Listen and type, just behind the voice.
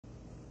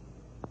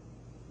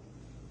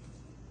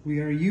We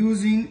are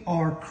using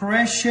our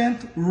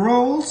crescent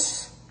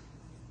rolls,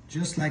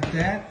 just like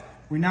that.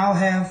 We now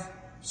have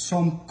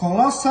some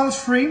colossal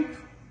shrimp,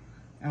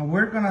 and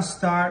we're gonna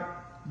start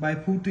by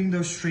putting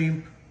the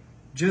shrimp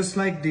just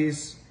like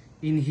this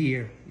in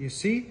here. You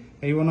see?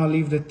 And you wanna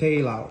leave the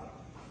tail out,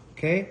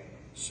 okay?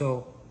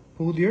 So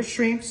put your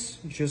shrimps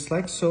just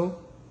like so.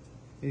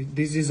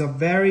 This is a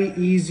very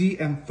easy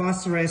and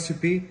fast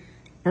recipe,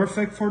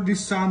 perfect for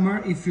this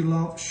summer if you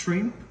love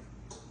shrimp.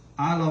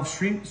 I love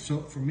shrimp,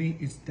 so for me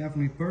it's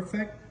definitely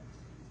perfect.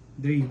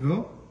 There you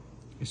go.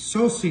 It's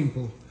so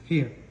simple.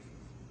 Here,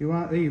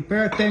 you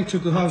pay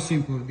attention to how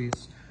simple it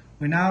is.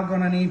 We're now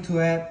gonna need to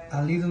add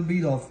a little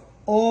bit of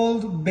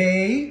Old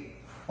Bay.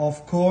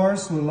 Of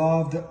course, we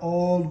love the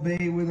Old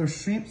Bay with our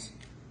shrimps.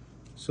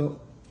 So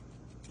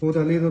put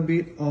a little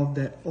bit of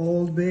the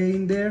Old Bay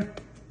in there.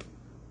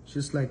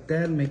 Just like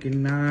that, make it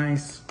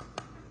nice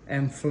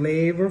and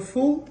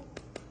flavorful.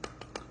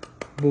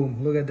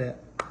 Boom, look at that.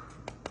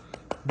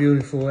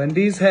 Beautiful. And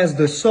this has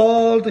the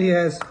salt, it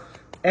has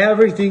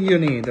everything you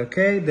need,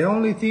 okay? The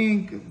only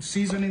thing,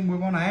 seasoning we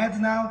wanna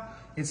add now,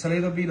 it's a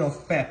little bit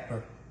of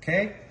pepper,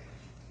 okay?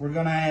 We're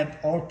gonna add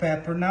all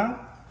pepper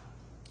now.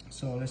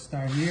 So let's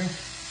start here.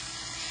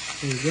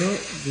 There you go,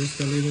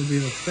 just a little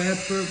bit of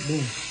pepper,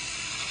 boom.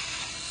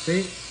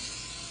 See?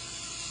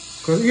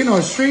 Because, you know,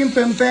 shrimp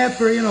and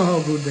pepper, you know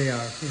how good they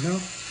are, you know?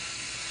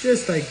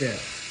 Just like that.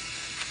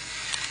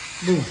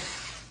 Boom.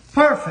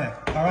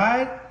 Perfect, all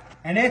right?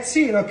 And that's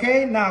it,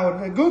 okay? Now,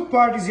 the good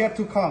part is yet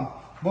to come.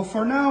 But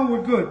for now,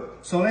 we're good.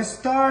 So let's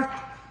start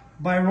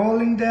by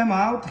rolling them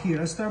out. Here,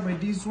 let's start by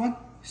this one.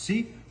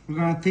 See? We're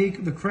gonna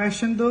take the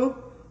crescendo,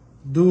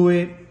 do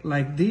it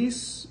like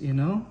this, you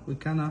know? We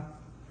kinda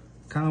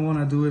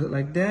wanna do it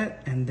like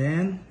that. And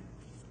then,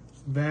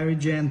 very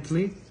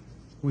gently,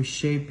 we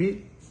shape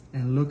it.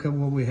 And look at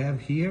what we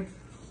have here.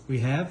 We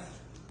have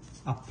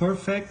a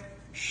perfect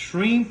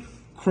shrimp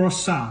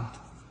croissant.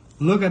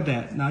 Look at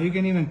that. Now you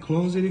can even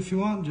close it if you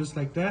want, just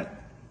like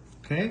that.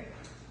 Okay?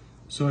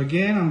 So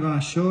again, I'm gonna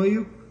show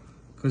you,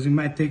 because it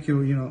might take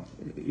you, you know,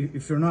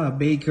 if you're not a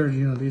baker,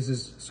 you know, this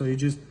is, so you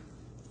just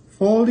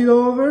fold it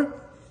over,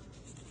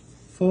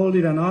 fold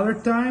it another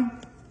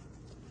time,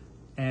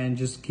 and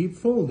just keep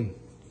folding.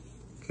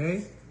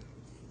 Okay?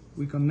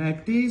 We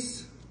connect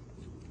these,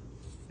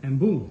 and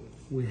boom.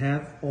 We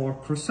have our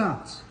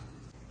croissants.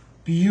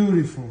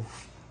 Beautiful.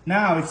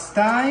 Now it's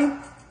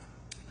time.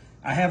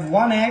 I have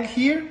one egg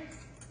here.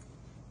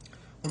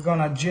 We're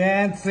gonna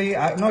gently,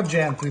 not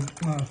gently,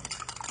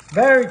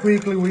 very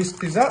quickly whisk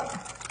this up.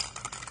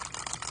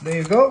 There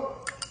you go.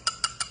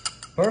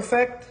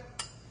 Perfect.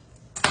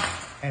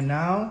 And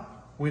now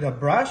with a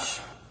brush,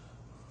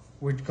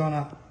 we're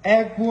gonna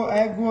egg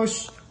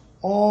wash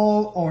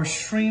all our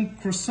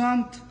shrimp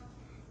croissant.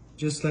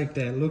 Just like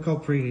that. Look how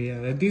pretty.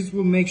 Yeah. This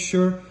will make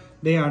sure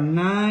they are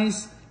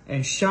nice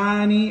and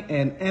shiny,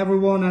 and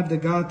everyone at the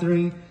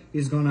gathering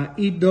is gonna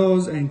eat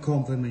those and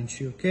compliment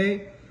you,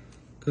 okay?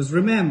 Because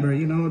remember,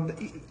 you know,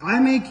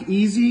 I make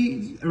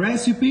easy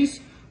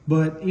recipes,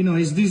 but you know,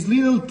 it's these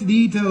little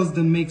details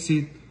that makes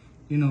it,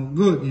 you know,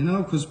 good, you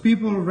know, because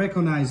people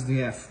recognize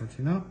the effort,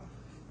 you know?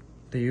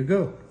 There you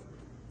go.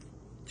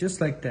 Just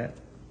like that.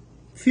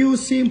 Few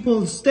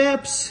simple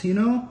steps, you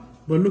know,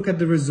 but look at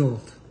the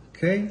result,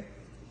 okay?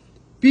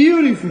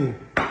 Beautiful.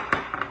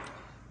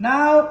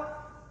 Now,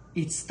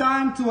 it's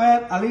time to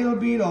add a little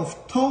bit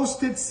of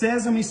toasted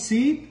sesame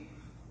seed,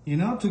 you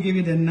know, to give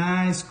it a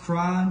nice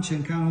crunch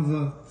and kind of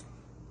a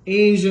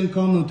Asian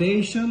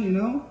connotation, you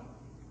know.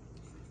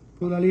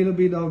 Put a little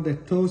bit of the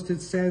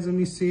toasted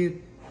sesame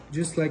seed,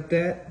 just like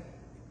that.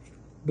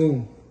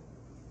 Boom.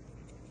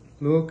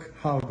 Look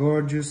how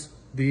gorgeous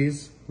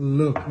these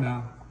look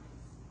now.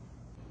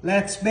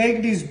 Let's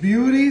bake these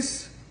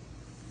beauties.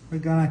 We're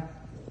gonna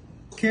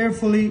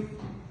carefully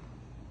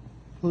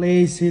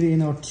place it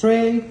in our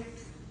tray.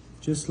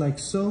 Just like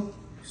so,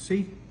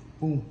 see,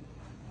 boom,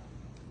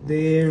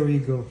 there we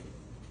go.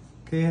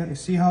 Okay, you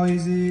see how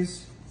easy it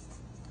is?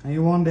 And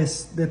you want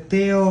the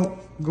tail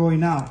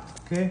going out,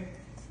 okay?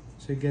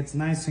 So it gets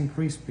nice and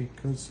crispy,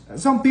 because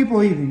some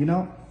people eat it, you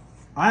know?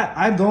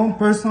 I don't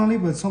personally,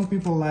 but some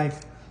people like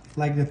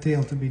the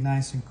tail to be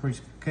nice and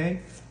crispy,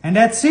 okay? And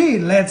that's it,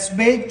 let's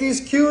bake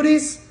these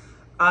cuties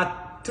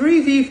at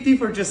 350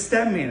 for just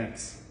 10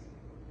 minutes.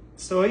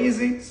 So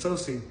easy, so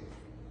simple.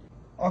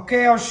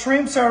 Okay, our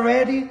shrimps are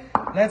ready.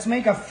 Let's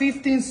make a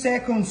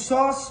 15-second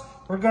sauce.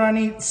 We're gonna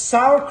need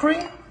sour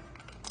cream,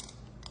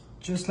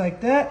 just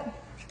like that.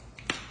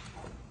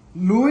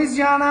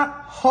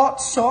 Louisiana hot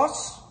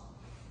sauce,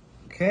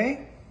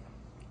 okay.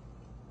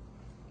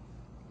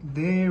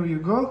 There you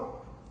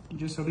go,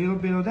 just a little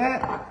bit of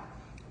that.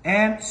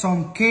 And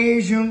some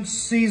Cajun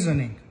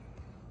seasoning,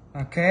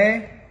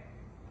 okay.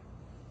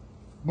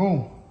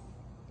 Boom,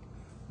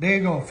 there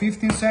you go,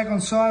 15-second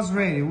sauce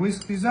ready.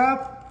 Whisk this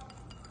up.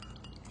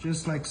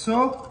 Just like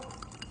so.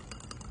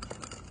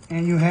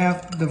 And you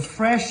have the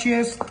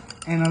freshest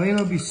and a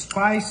little bit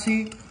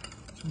spicy,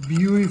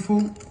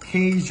 beautiful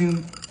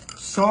Cajun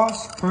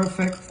sauce,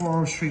 perfect for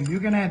our shrimp. You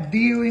can add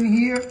dill in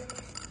here,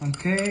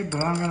 Okay,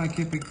 but I'm gonna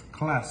keep it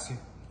classy.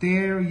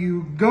 There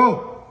you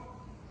go.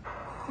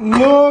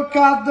 Look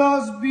at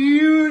those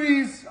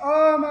beauties.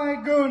 Oh my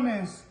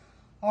goodness.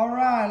 All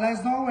right,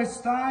 let's not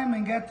waste time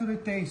and get to the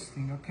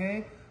tasting,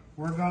 okay?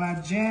 We're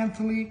gonna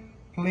gently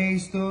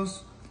place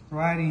those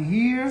right in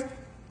here,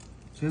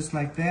 just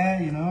like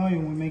that, you know, we're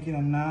making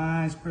a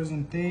nice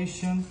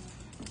presentation,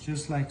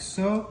 just like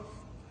so.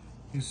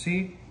 You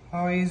see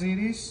how easy it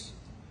is?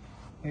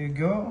 There you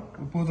go.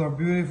 We put our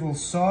beautiful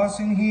sauce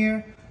in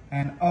here,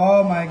 and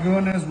oh my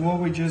goodness, what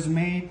we just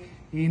made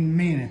in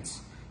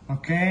minutes.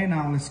 Okay,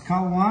 now let's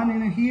cut one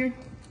in here,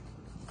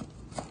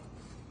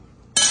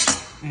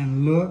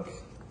 and look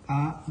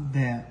at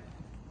that.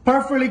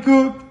 Perfectly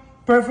cooked,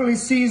 perfectly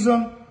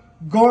seasoned,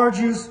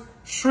 gorgeous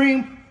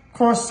shrimp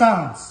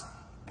croissants.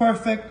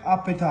 Perfect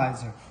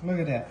appetizer. Look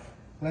at that.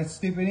 Let's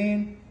dip it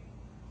in.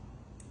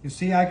 You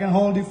see, I can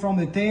hold it from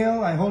the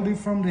tail. I hold it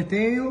from the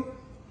tail.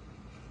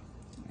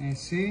 And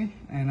see,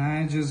 and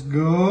I just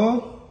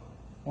go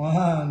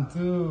 1,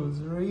 2,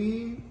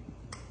 3.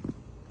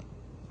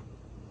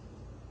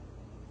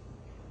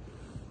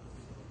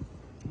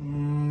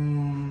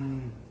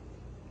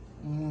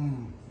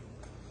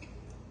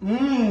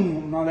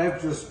 No,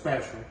 that's just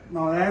special.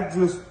 No, that's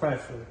just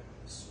special.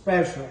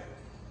 Special.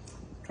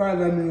 Try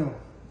that meal.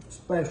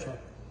 Special.